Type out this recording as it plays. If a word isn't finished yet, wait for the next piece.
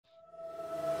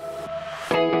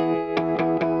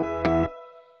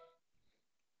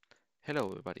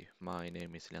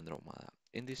name is Leandro Ahumada.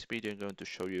 In this video, I'm going to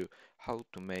show you how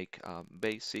to make a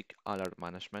basic alert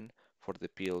management for the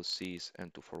PLCs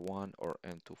M241 or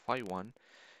M251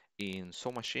 in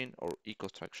SoMachine or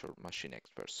EcoStruxure Machine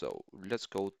Expert. So let's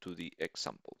go to the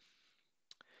example.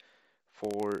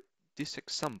 For this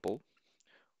example,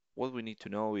 what we need to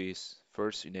know is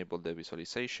first enable the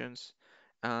visualizations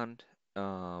and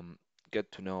um,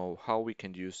 get to know how we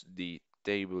can use the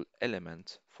table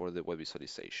element for the web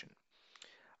visualization.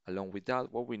 Along with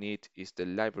that, what we need is the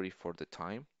library for the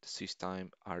time, the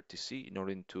system RTC, in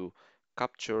order to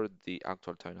capture the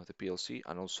actual time of the PLC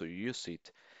and also use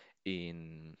it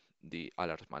in the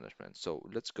alert management. So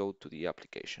let's go to the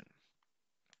application.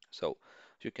 So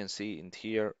you can see in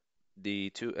here,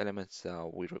 the two elements that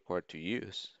we require to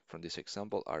use from this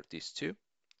example are these two.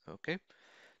 Okay,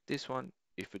 this one,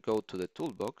 if we go to the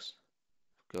toolbox,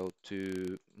 go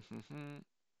to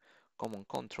common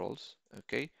controls,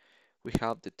 okay, we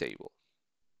have the table.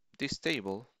 This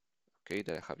table, okay,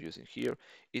 that I have used in here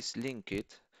is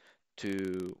linked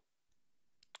to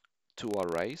two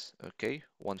arrays, okay,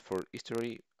 one for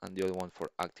history and the other one for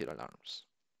active alarms.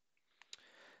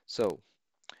 So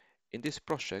in this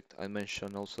project, I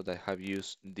mentioned also that I have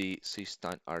used the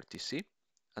system RTC,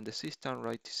 and the system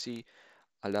RTC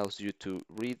allows you to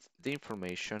read the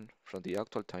information from the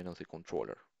actual time of the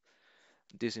controller.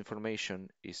 This information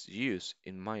is used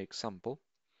in my example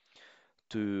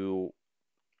to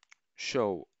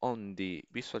show on the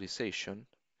visualization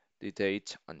the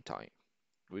date and time.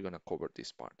 We're gonna cover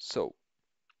this part. So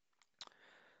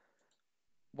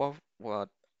what what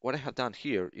what I have done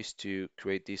here is to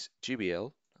create this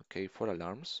GBL, okay, for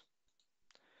alarms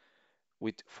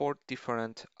with 4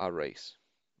 different arrays.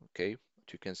 Okay,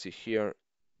 you can see here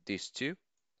these two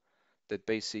that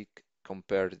basic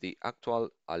compare the actual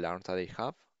alarm that I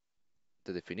have,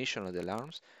 the definition of the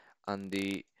alarms, and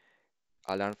the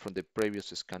alarm from the previous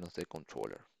scan of the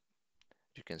controller.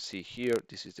 You can see here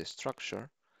this is the structure,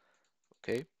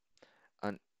 okay,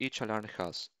 and each alarm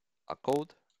has a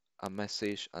code, a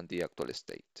message, and the actual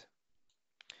state.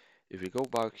 If we go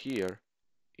back here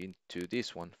into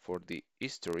this one for the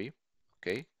history,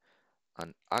 okay,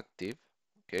 and active,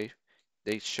 okay,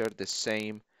 they share the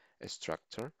same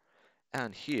structure.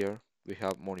 And here we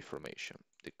have more information,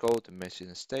 the code, the message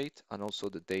and state, and also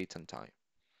the date and time.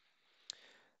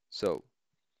 So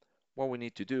what we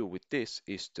need to do with this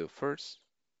is to first,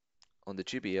 on the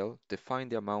GBL, define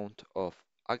the amount of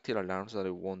active alarms that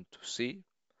I want to see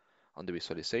on the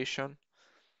visualization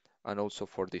and also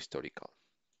for the historical.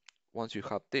 Once you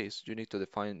have this, you need to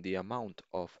define the amount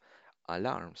of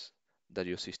alarms that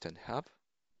your system have.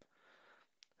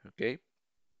 Okay.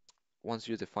 Once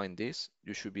you define this,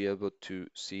 you should be able to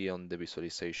see on the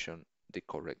visualization the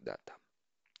correct data.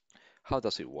 How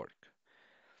does it work?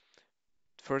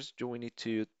 First, you will need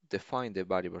to define the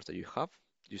variables that you have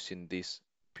using this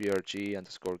prg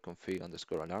underscore config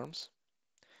underscore alarms.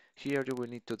 Here you will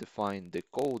need to define the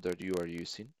code that you are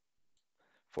using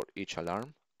for each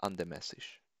alarm and the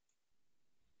message.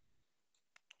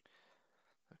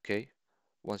 Okay,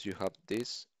 once you have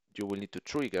this, you will need to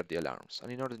trigger the alarms.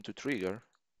 And in order to trigger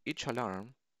each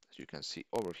alarm, as you can see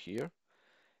over here,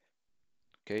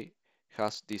 okay,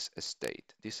 has this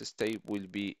state. This state will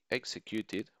be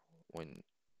executed when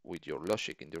with your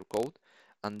logic in your code,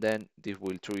 and then this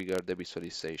will trigger the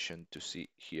visualization to see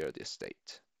here the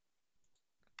state.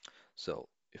 So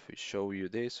if we show you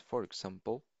this, for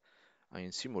example, I'm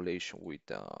in simulation with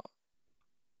the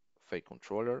fake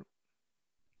controller.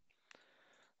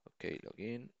 Okay,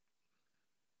 login.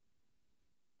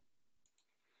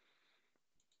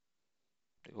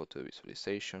 I go to the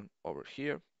visualization over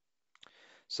here.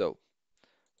 So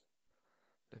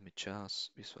let me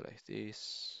just visualize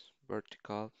this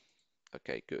vertical.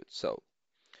 Okay, good. So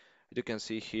you can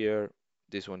see here,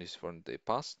 this one is from the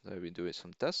past. I've been doing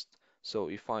some tests. So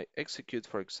if I execute,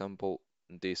 for example,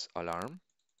 this alarm,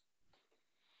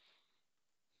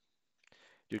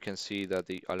 you can see that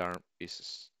the alarm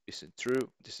isn't true.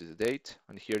 This is the date,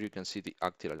 and here you can see the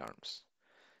active alarms.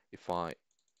 If I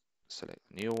select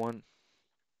a new one,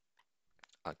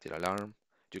 active alarm,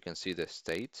 you can see the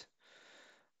state.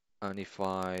 And if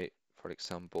I, for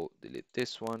example, delete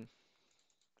this one,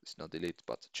 it's not delete,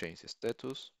 but change the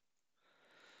status,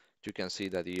 you can see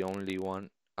that the only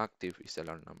one active is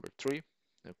alarm number 3.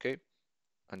 Okay,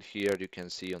 and here you can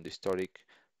see on the historic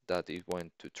that it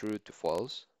went to true to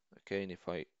false. Okay, and if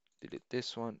I delete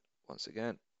this one once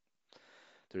again,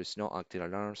 there is no active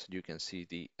alarms. You can see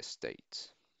the states.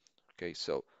 Okay,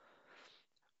 so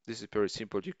this is very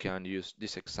simple. You can use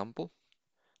this example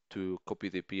to copy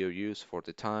the POUs for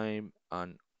the time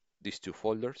and these two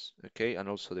folders, okay, and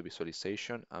also the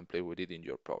visualization and play with it in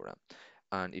your program.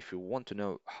 And if you want to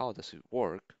know how does it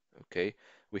work, okay,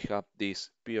 we have this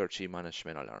PRG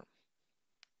management alarm.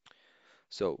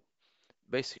 So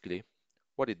basically,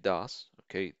 what it does,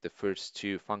 okay, the first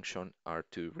two functions are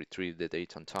to retrieve the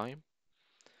date and time.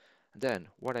 Then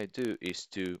what I do is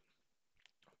to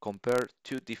compare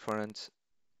two different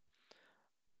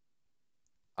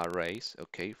arrays,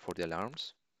 okay, for the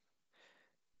alarms.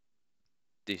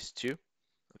 These two,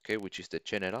 okay, which is the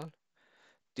general.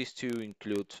 These two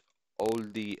include all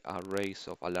the arrays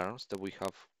of alarms that we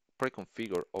have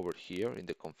pre-configured over here in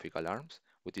the config alarms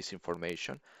with this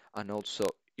information, and also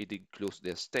it includes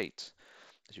the states,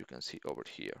 as you can see over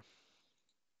here.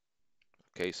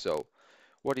 Okay, so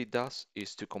what it does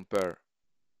is to compare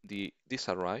this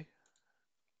array,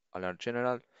 alarm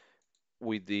general,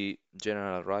 with the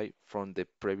general array from the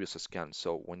previous scan.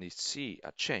 So when it see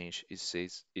a change, it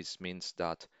says it means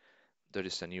that there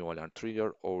is a new alarm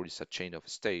trigger or it's a chain of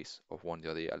states of one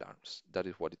of the alarms. That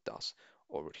is what it does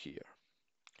over here.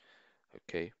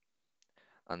 Okay,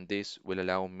 and this will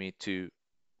allow me to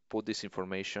put this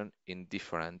information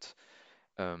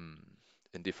um,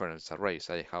 in different arrays.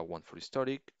 I have one for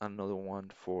historic, another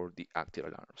one for the active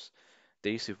alarms. The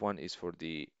easy one is for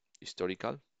the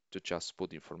historical, to just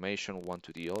put information one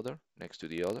to the other, next to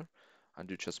the other, and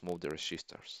you just move the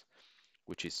registers,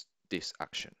 which is this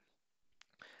action.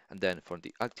 And then for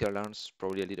the active alarms,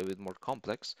 probably a little bit more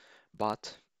complex,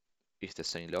 but it's the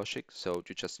same logic. So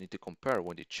you just need to compare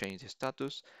when you change the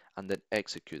status and then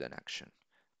execute an action.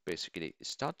 Basically,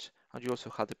 start, and you also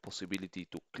have the possibility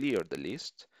to clear the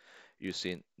list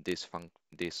using this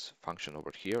function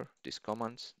over here, these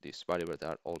commands, these variables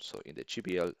that are also in the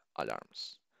GBL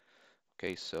alarms.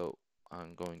 Okay, so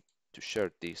I'm going to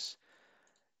share this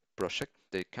project.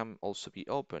 They can also be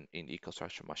open in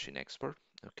EcoStruxure Machine Expert.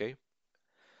 Okay,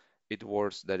 it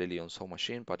works directly on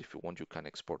SoMachine, but if you want, you can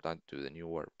export that to the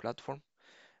newer platform.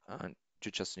 And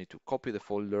you just need to copy the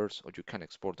folders, or you can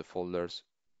export the folders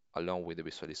along with the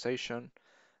visualization,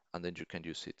 and then you can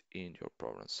use it in your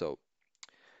program. So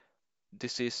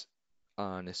this is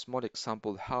a small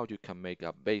example how you can make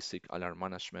a basic alarm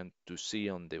management to see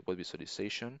on the web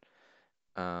visualization.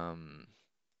 Um,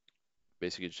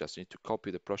 Basically, you just need to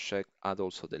copy the project, add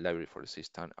also the library for the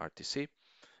system RTC,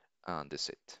 and that's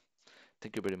it.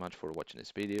 Thank you very much for watching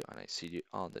this video, and I see you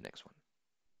on the next one.